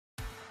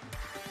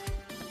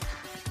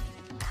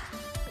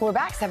We're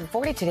back,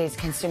 7:40. Today's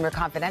Consumer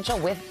Confidential.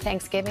 With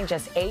Thanksgiving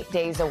just 8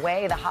 days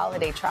away, the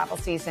holiday travel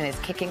season is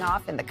kicking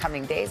off in the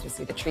coming days. We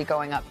see the tree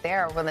going up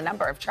there. Well, the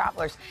number of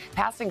travelers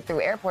passing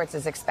through airports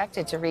is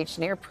expected to reach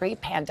near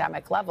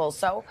pre-pandemic levels.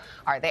 So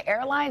are the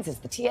airlines, is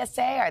the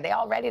TSA, are they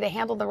all ready to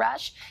handle the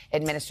rush?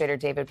 Administrator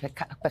David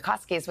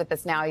Pekoske is with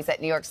us now. He's at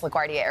New York's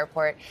LaGuardia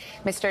Airport.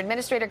 Mr.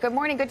 Administrator, good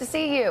morning. Good to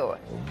see you.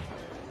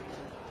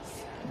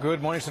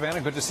 Good morning,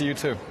 Savannah. Good to see you,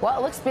 too. Well,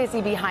 it looks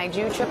busy behind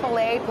you.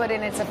 AAA put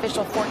in its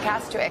official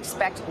forecast to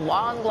expect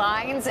long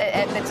lines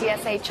at the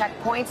TSA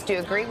checkpoints. Do you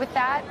agree with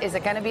that? Is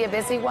it going to be a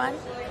busy one?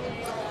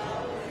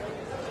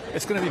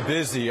 It's going to be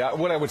busy.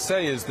 What I would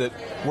say is that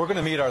we're going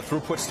to meet our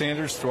throughput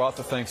standards throughout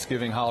the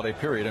Thanksgiving holiday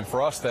period. And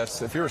for us,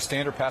 that's if you're a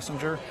standard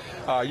passenger,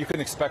 you can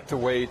expect to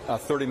wait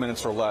 30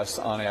 minutes or less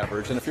on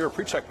average. And if you're a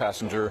pre-check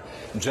passenger,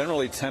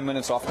 generally 10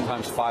 minutes,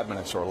 oftentimes 5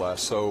 minutes or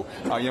less. So,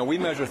 we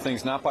measure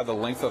things not by the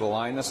length of the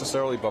line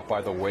necessarily, but by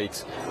the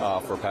wait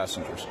for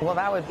passengers. Well,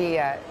 that would be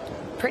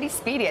pretty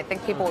speedy. I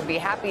think people would be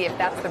happy if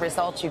that's the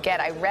result you get.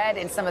 I read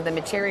in some of the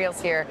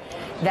materials here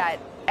that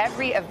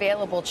every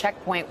available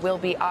checkpoint will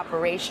be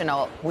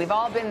operational. We've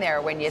all been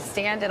there when you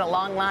stand in a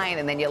long line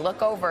and then you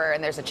look over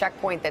and there's a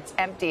checkpoint that's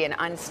empty and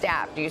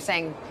unstaffed. Are you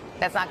saying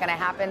that's not going to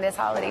happen this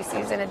holiday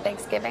season and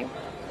Thanksgiving?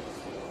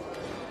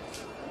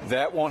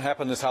 That won't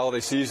happen this holiday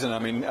season. I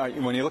mean,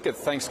 when you look at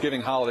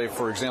Thanksgiving holiday,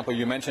 for example,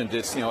 you mentioned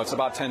it's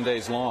about 10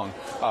 days long.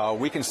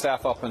 We can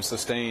staff up and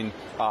sustain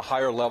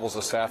higher levels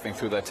of staffing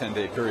through that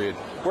 10-day period.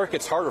 Where it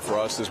gets harder for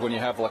us is when you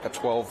have like a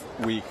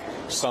 12-week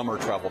summer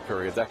travel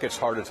period. That gets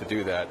harder to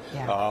do that.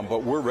 Yeah.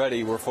 But we're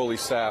ready. We're fully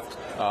staffed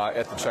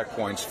at the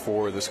checkpoints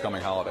for this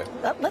coming holiday.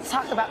 Let's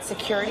talk about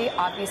security.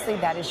 Obviously,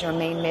 that is your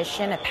main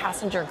mission. A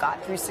passenger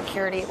got through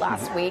security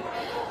last week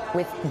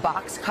with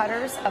box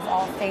cutters, of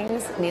all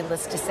things.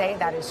 Needless to say,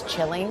 that is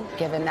chilling,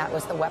 given that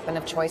was the weapon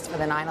of choice for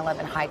the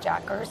 9/11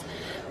 hijackers.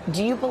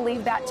 Do you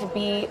believe that to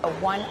be a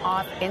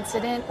one-off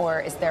incident, or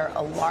is there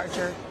a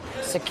larger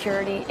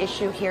security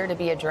issue here to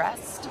be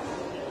addressed?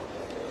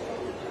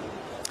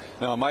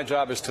 No, my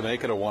job is to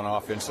make it a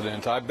one-off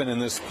incident. I've been in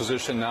this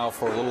position now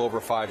for a little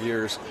over 5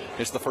 years.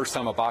 It's the first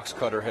time a box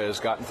cutter has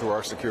gotten through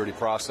our security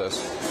process.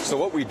 So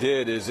what we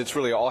did is it's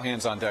really all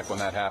hands on deck when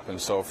that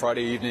happens. So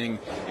Friday evening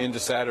into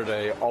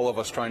Saturday, all of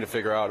us trying to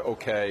figure out,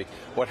 okay,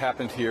 what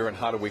happened here and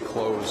how do we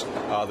close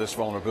this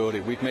vulnerability?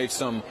 We've made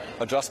some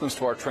adjustments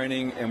to our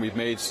training and we've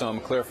made some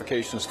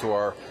clarifications to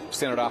our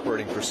standard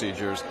operating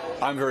procedures.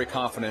 I'm very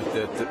confident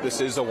that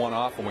this is a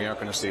one-off and we aren't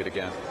going to see it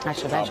again.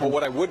 But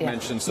what I would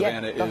mention,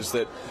 Savannah, is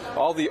that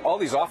all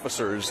these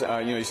officers,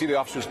 you see the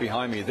officers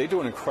behind me, they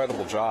do an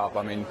incredible job.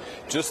 I mean,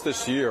 just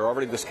this year,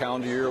 already this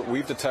calendar year,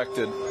 we've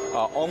detected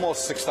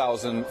almost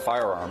 6,000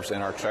 firearms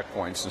in our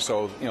checkpoints. And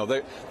so,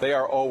 they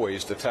are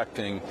always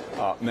detecting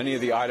many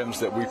of the items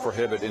that we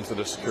prohibit into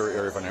the secure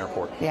area of an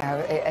airport. Yeah,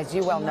 as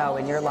you well know,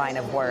 in your line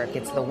of work,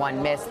 it's the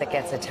one miss that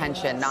gets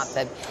attention, not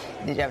the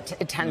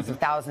tens of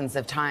thousands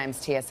of times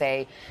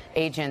TSA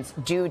agents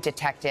do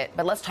detect it.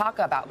 But let's talk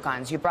about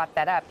guns. You brought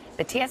that up.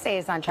 The TSA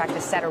is on track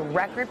to set a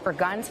record for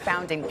guns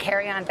found in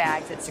carry-on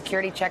bags at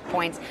security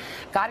checkpoints.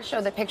 Got to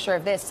show the picture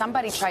of this.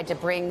 Somebody tried to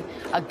bring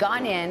a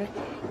gun in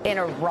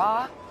a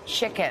raw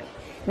chicken.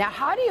 Now,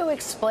 how do you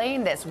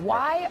explain this?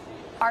 Why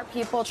are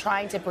people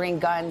trying to bring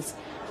guns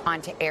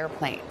onto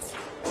airplanes?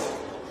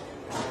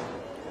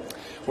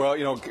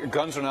 Well,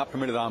 guns are not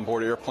permitted on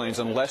board airplanes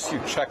unless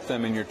you check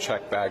them in your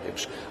checked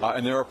baggage.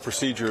 And there are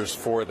procedures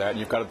for that.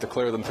 You've got to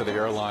declare them to the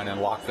airline and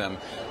lock them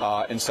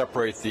and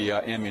separate the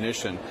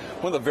ammunition.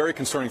 One of the very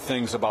concerning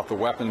things about the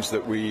weapons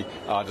that we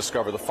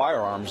discover, the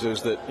firearms,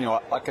 is that,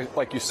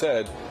 like you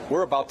said,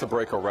 we're about to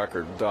break a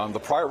record. The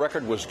prior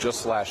record was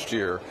just last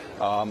year,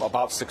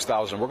 about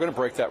 6,000. We're going to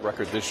break that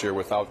record this year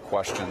without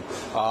question,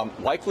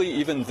 likely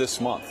even this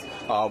month.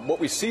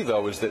 What we see,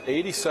 though, is that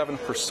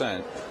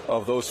 87%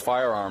 of those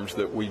firearms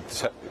that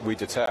we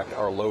detect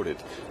are loaded.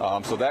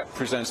 So that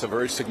presents a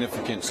very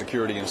significant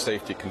security and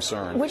safety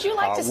concern. Would you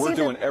like to see we're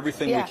doing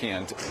everything we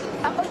can.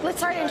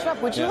 Sorry to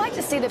interrupt. Would you like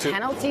to see the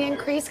penalty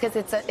increase? Because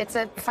it's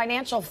a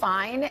financial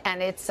fine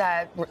and it's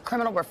a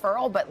criminal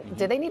referral. But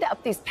do they need to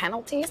up these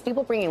penalties?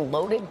 People bringing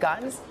loaded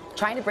guns,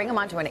 trying to bring them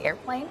onto an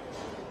airplane?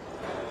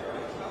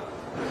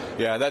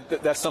 Yeah,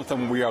 that's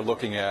something we are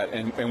looking at,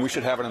 and we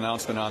should have an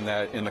announcement on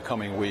that in the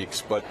coming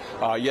weeks. But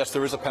yes,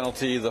 there is a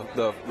penalty.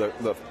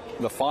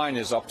 The fine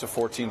is up to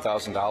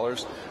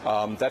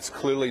 $14,000. That's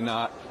clearly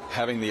not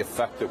having the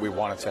effect that we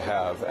want it to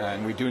have,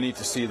 and we do need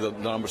to see the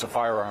numbers of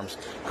firearms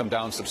come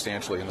down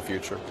substantially in the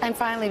future. And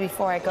finally,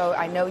 before I go,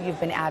 I know you've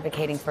been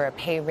advocating for a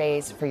pay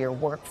raise for your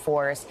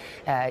workforce.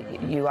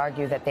 You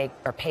argue that they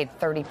are paid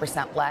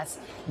 30% less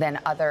than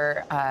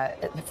other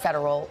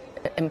federal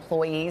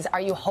employees.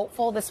 Are you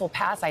hopeful this will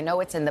pass? I know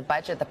it's in the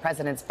budget, the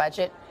president's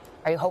budget.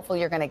 Are you hopeful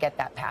you're going to get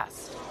that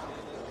passed?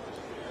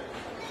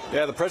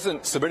 Yeah, the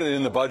president submitted it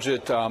in the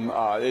budget.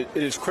 It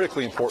is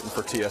critically important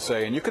for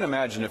TSA. And you can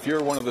imagine if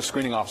you're one of the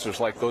screening officers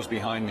like those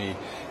behind me,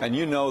 and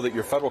you know that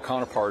your federal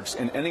counterparts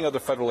in any other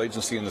federal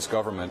agency in this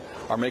government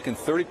are making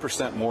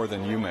 30% more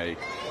than you make.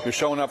 You're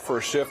showing up for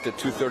a shift at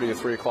 2:30 or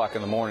 3 o'clock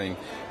in the morning.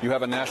 You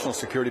have a national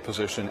security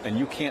position, and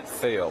you can't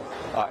fail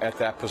at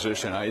that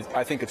position.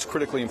 I think it's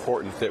critically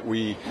important that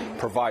we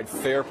provide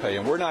fair pay.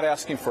 And we're not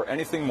asking for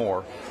anything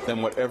more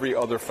than what every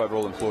other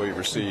federal employee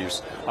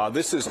receives.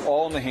 This is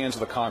all in the hands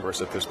of the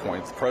Congress at this point.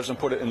 The president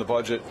put it in the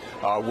budget.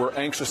 We're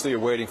anxiously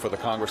awaiting for the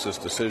Congress's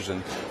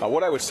decision.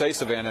 What I would say,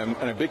 Savannah,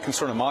 and a big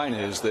concern of mine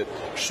is that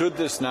should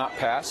this not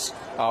pass,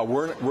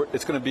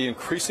 it's going to be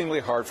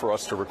increasingly hard for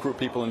us to recruit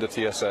people into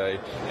TSA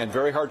and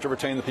very hard to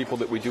retain the people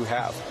that we do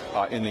have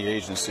in the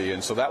agency.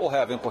 And so that will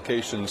have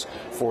implications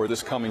for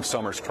this coming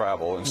summer's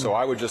travel. And so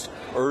I would just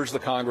urge the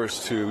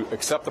Congress to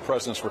accept the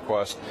president's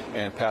request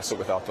and pass it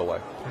without delay.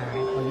 All right.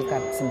 Well, you've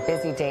got some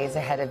busy days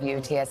ahead of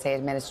you, TSA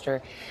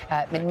Administrator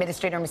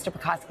Mr.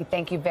 Pekoske.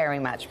 Thank you very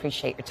much.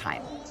 Appreciate your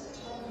time.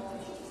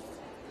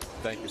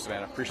 Thank you,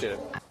 Savannah. Appreciate it.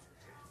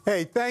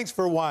 Hey, thanks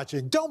for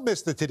watching. Don't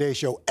miss the Today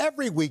Show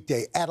every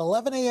weekday at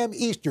 11 a.m.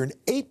 Eastern,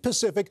 8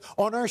 Pacific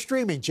on our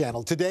streaming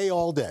channel, Today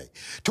All Day.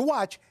 To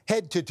watch,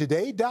 head to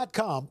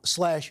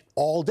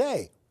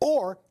today.com/allday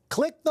or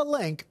click the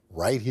link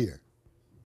right here.